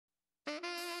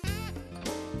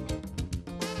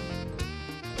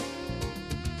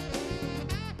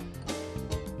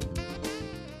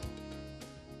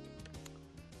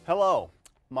Hello,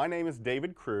 my name is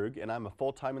David Krug and I'm a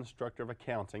full-time instructor of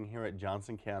accounting here at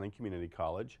Johnson County Community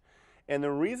College. And the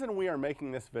reason we are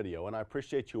making this video, and I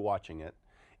appreciate you watching it,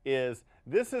 is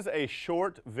this is a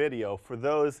short video for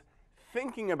those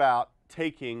thinking about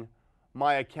taking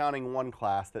my Accounting 1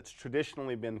 class that's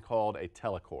traditionally been called a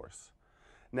tele-course.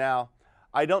 Now,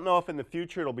 I don't know if in the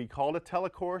future it'll be called a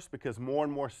tele-course because more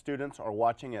and more students are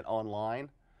watching it online.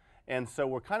 And so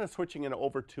we're kind of switching it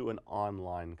over to an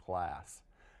online class.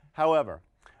 However,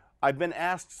 I've been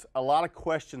asked a lot of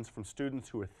questions from students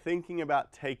who are thinking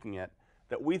about taking it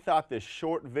that we thought this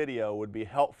short video would be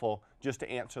helpful just to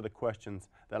answer the questions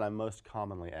that I'm most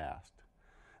commonly asked.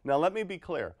 Now let me be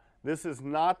clear, this is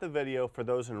not the video for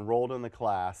those enrolled in the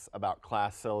class about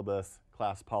class syllabus,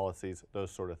 class policies, those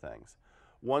sort of things.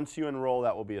 Once you enroll,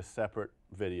 that will be a separate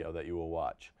video that you will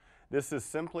watch. This is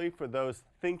simply for those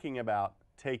thinking about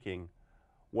taking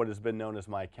what has been known as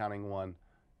my Accounting 1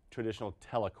 traditional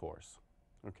tele-course.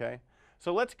 Okay?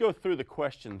 So let's go through the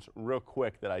questions real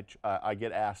quick that I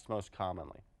get asked most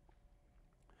commonly.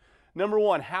 Number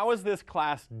one, how is this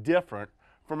class different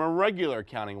from a regular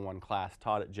Accounting 1 class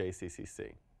taught at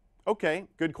JCCC? Okay,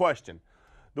 good question.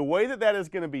 The way that that is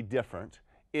going to be different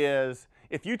is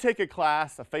if you take a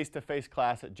class, a face-to-face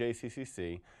class at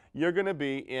JCCC, you're going to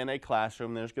be in a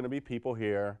classroom. There's going to be people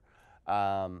here.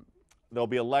 There'll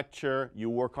be a lecture. You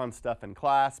work on stuff in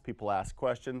class. People ask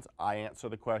questions. I answer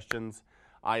the questions.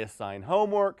 I assign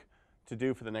homework to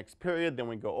do for the next period. Then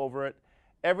we go over it.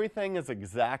 Everything is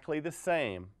exactly the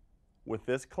same with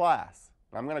this class.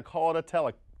 I'm going to call it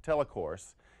a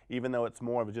tele-course, even though it's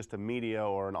more of just a media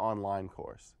or an online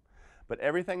course. But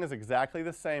everything is exactly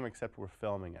the same except we're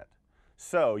filming it.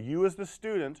 So you as the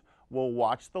student will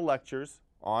watch the lectures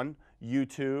on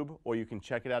YouTube, or you can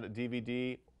check it out at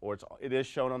DVD, or it is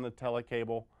shown on the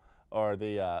telecable or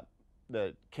the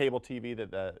cable TV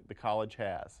that the college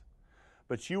has.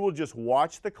 But you will just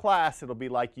watch the class. It'll be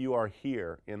like you are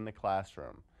here in the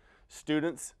classroom.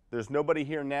 Students, there's nobody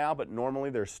here now, but normally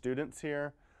there's students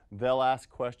here. They'll ask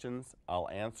questions. I'll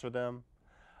answer them.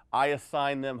 I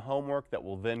assign them homework that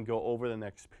will then go over the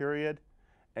next period.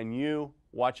 And you,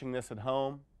 watching this at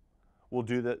home, will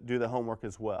do the homework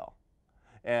as well.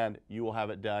 And you will have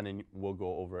it done and we'll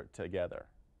go over it together.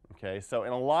 Okay, so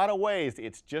in a lot of ways,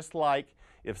 it's just like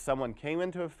if someone came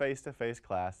into a face-to-face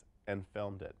class and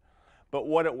filmed it. But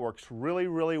what it works really,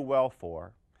 really well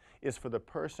for is for the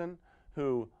person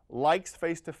who likes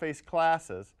face-to-face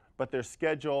classes, but their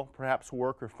schedule, perhaps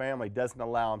work or family, doesn't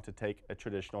allow them to take a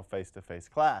traditional face-to-face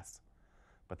class.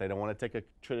 But they don't want to take a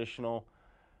traditional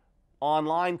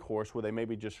online course where they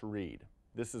maybe just read.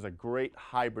 This is a great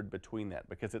hybrid between that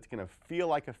because it's going to feel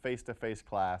like a face-to-face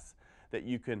class that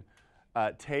you can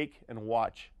take and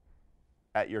watch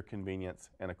at your convenience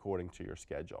and according to your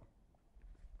schedule.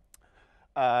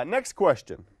 Next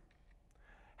question.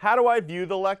 How do I view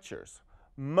the lectures?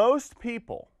 Most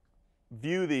people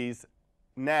view these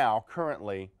now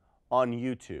currently on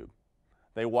YouTube.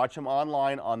 They watch them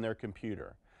online on their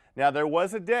computer. Now there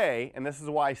was a day, and this is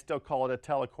why I still call it a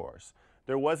tele-course,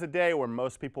 there was a day where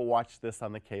most people watched this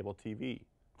on the cable TV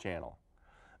channel.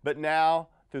 But now,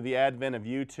 through the advent of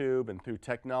YouTube and through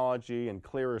technology and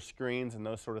clearer screens and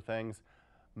those sort of things,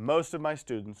 most of my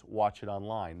students watch it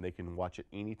online. They can watch it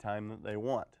anytime that they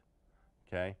want.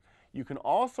 Okay? You can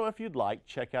also, if you'd like,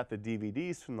 check out the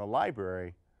DVDs from the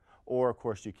library, or of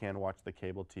course you can watch the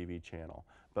cable TV channel.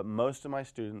 But most of my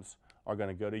students are going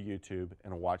to go to YouTube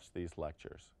and watch these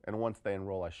lectures. And once they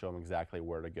enroll, I show them exactly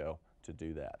where to go to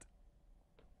do that.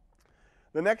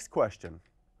 The next question,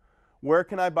 where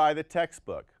can I buy the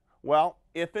textbook? Well,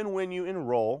 if and when you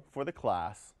enroll for the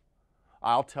class,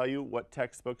 I'll tell you what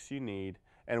textbooks you need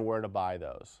and where to buy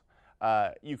those.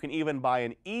 You can even buy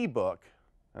an e-book,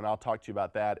 and I'll talk to you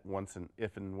about that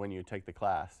if and when you take the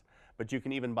class. But you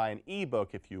can even buy an e-book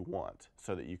if you want,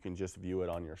 so that you can just view it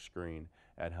on your screen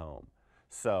at home.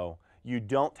 So you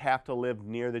don't have to live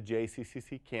near the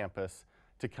JCCC campus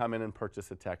to come in and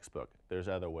purchase a textbook. There's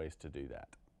other ways to do that.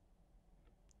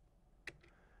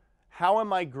 How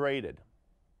am I graded?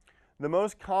 The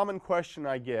most common question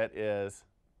I get is,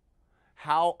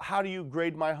 how do you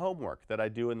grade my homework that I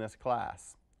do in this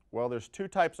class? Well, there's two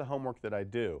types of homework that I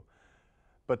do.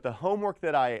 But the homework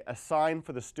that I assign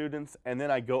for the students and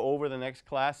then I go over the next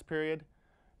class period,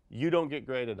 you don't get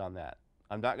graded on that.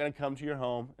 I'm not going to come to your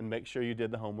home and make sure you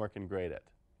did the homework and grade it.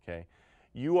 Okay?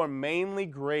 You are mainly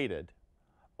graded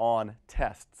on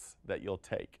tests that you'll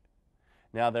take.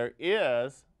 Now there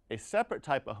is a separate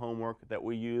type of homework that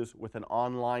we use with an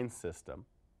online system,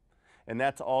 and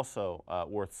that's also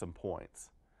worth some points.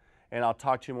 And I'll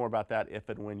talk to you more about that if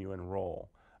and when you enroll.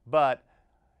 But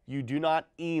You do not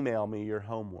email me your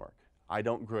homework. I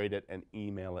don't grade it and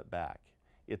email it back.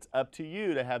 It's up to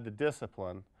you to have the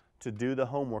discipline to do the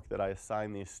homework that I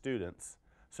assign these students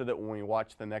so that when we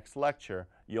watch the next lecture,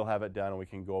 you'll have it done and we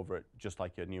can go over it just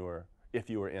like if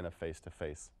you were in a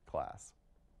face-to-face class.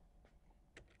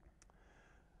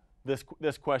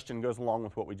 This question goes along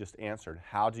with what we just answered.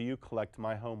 How do you collect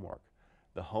my homework?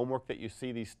 The homework that you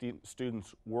see these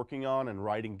students working on and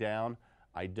writing down,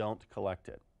 I don't collect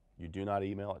it. You do not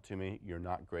email it to me. You're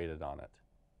not graded on it.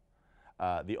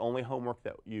 The only homework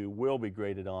that you will be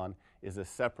graded on is a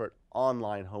separate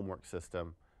online homework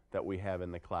system that we have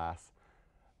in the class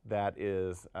that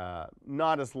is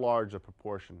not as large a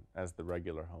proportion as the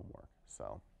regular homework.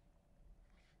 So,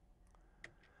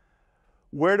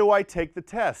 where do I take the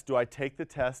test? Do I take the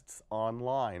tests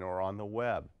online or on the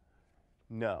web?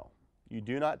 No, you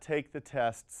do not take the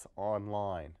tests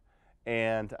online.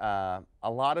 And a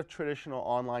lot of traditional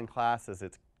online classes,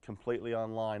 it's completely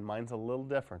online. Mine's a little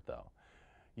different though.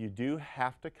 You do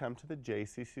have to come to the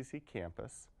JCCC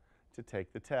campus to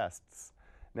take the tests.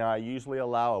 Now, I usually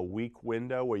allow a week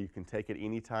window where you can take it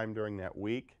anytime during that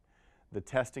week. The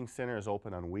testing center is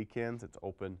open on weekends. It's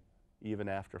open even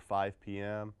after 5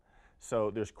 p.m. So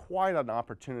there's quite an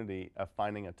opportunity of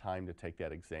finding a time to take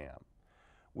that exam.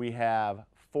 We have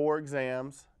 4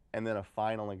 exams and then a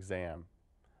final exam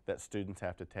that students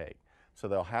have to take. So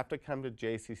they'll have to come to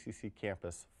JCCC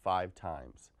campus 5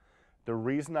 times. The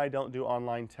reason I don't do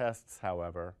online tests,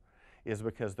 however, is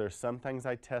because there's some things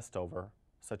I test over,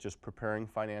 such as preparing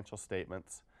financial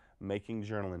statements, making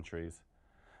journal entries,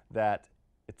 that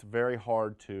it's very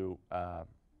hard to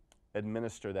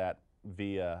administer that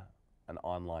via an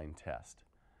online test.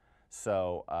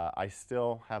 So I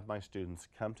still have my students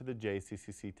come to the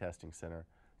JCCC Testing Center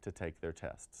to take their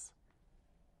tests.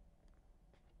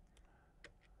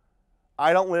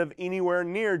 I don't live anywhere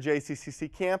near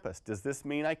JCCC campus. Does this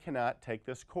mean I cannot take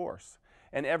this course?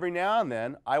 And every now and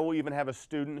then, I will even have a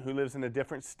student who lives in a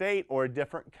different state or a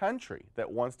different country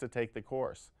that wants to take the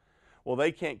course. Well,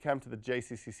 they can't come to the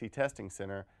JCCC Testing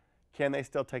Center. Can they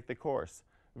still take the course?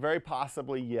 Very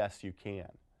possibly, yes, you can.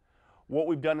 What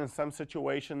we've done in some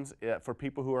situations for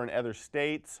people who are in other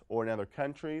states or in other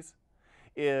countries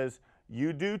is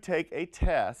you do take a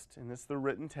test, and this is the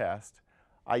written test.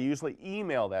 I usually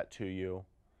email that to you,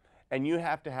 and you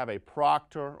have to have a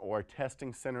proctor or a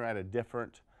testing center at a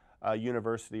different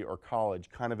university or college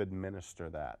kind of administer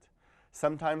that.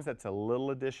 Sometimes that's a little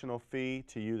additional fee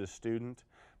to you, the student,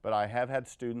 but I have had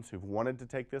students who've wanted to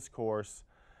take this course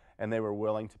and they were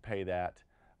willing to pay that,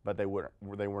 but they were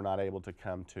not able to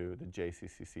come to the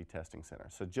JCCC Testing Center.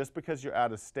 So just because you're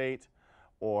out of state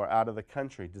or out of the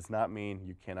country does not mean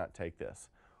you cannot take this.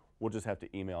 We'll just have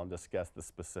to email and discuss the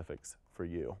specifics for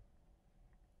you.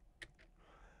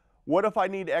 What if I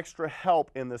need extra help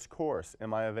in this course?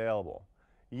 Am I available?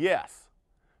 Yes.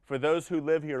 For those who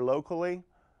live here locally,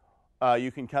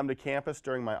 you can come to campus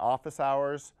during my office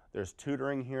hours. There's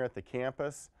tutoring here at the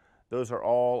campus. Those are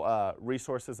all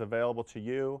resources available to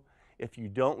you. If you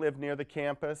don't live near the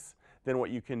campus, then what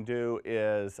you can do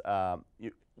is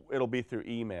it'll be through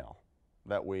email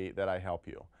that I help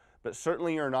you. But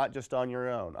certainly you're not just on your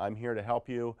own. I'm here to help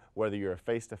you whether you're a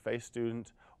face-to-face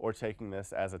student or taking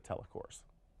this as a telecourse.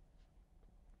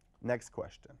 Next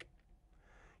question.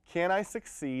 Can I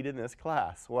succeed in this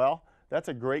class? Well, that's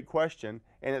a great question,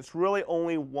 and it's really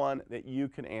only one that you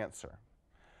can answer.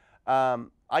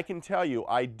 I can tell you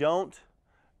I don't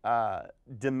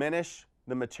diminish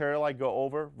the material I go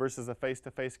over versus a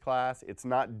face-to-face class. It's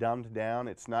not dumbed down.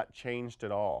 It's not changed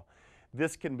at all.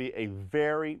 This can be a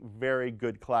very, very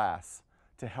good class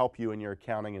to help you in your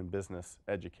accounting and business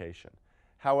education.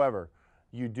 However,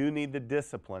 you do need the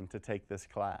discipline to take this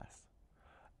class.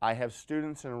 I have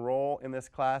students enroll in this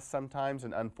class sometimes,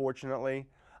 and unfortunately,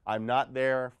 I'm not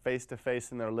there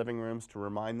face-to-face in their living rooms to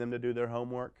remind them to do their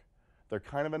homework. They're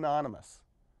kind of anonymous.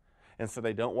 And so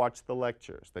they don't watch the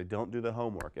lectures, they don't do the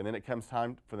homework, and then it comes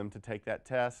time for them to take that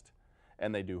test,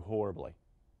 and they do horribly,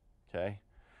 okay?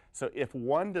 So if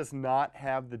one does not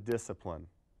have the discipline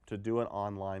to do an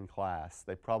online class,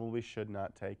 they probably should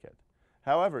not take it.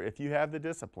 However, if you have the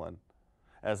discipline,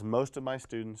 as most of my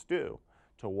students do,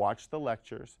 to watch the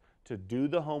lectures, to do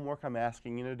the homework I'm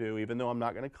asking you to do, even though I'm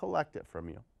not going to collect it from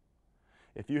you,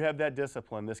 if you have that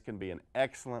discipline, this can be an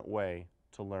excellent way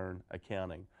to learn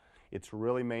accounting. It's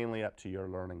really mainly up to your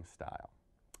learning style.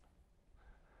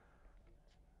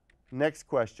 Next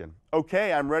question.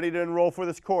 Okay, I'm ready to enroll for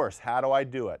this course. How do I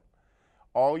do it?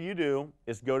 All you do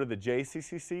is go to the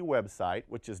JCCC website,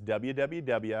 which is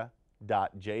www.jccc.edu,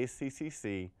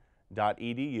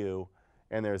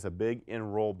 and there's a big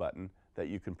enroll button. that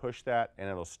you can push that and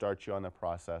it'll start you on the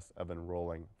process of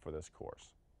enrolling for this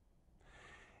course.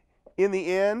 In the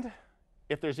end,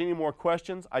 if there's any more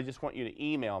questions, I just want you to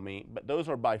email me, but those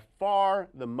are by far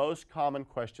the most common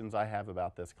questions I have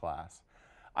about this class.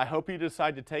 I hope you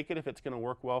decide to take it if it's going to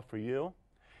work well for you.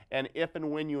 And if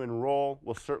and when you enroll,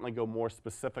 we'll certainly go more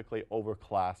specifically over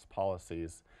class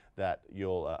policies that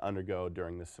you'll undergo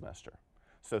during this semester.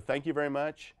 So thank you very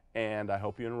much, and I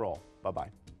hope you enroll.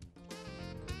 Bye-bye.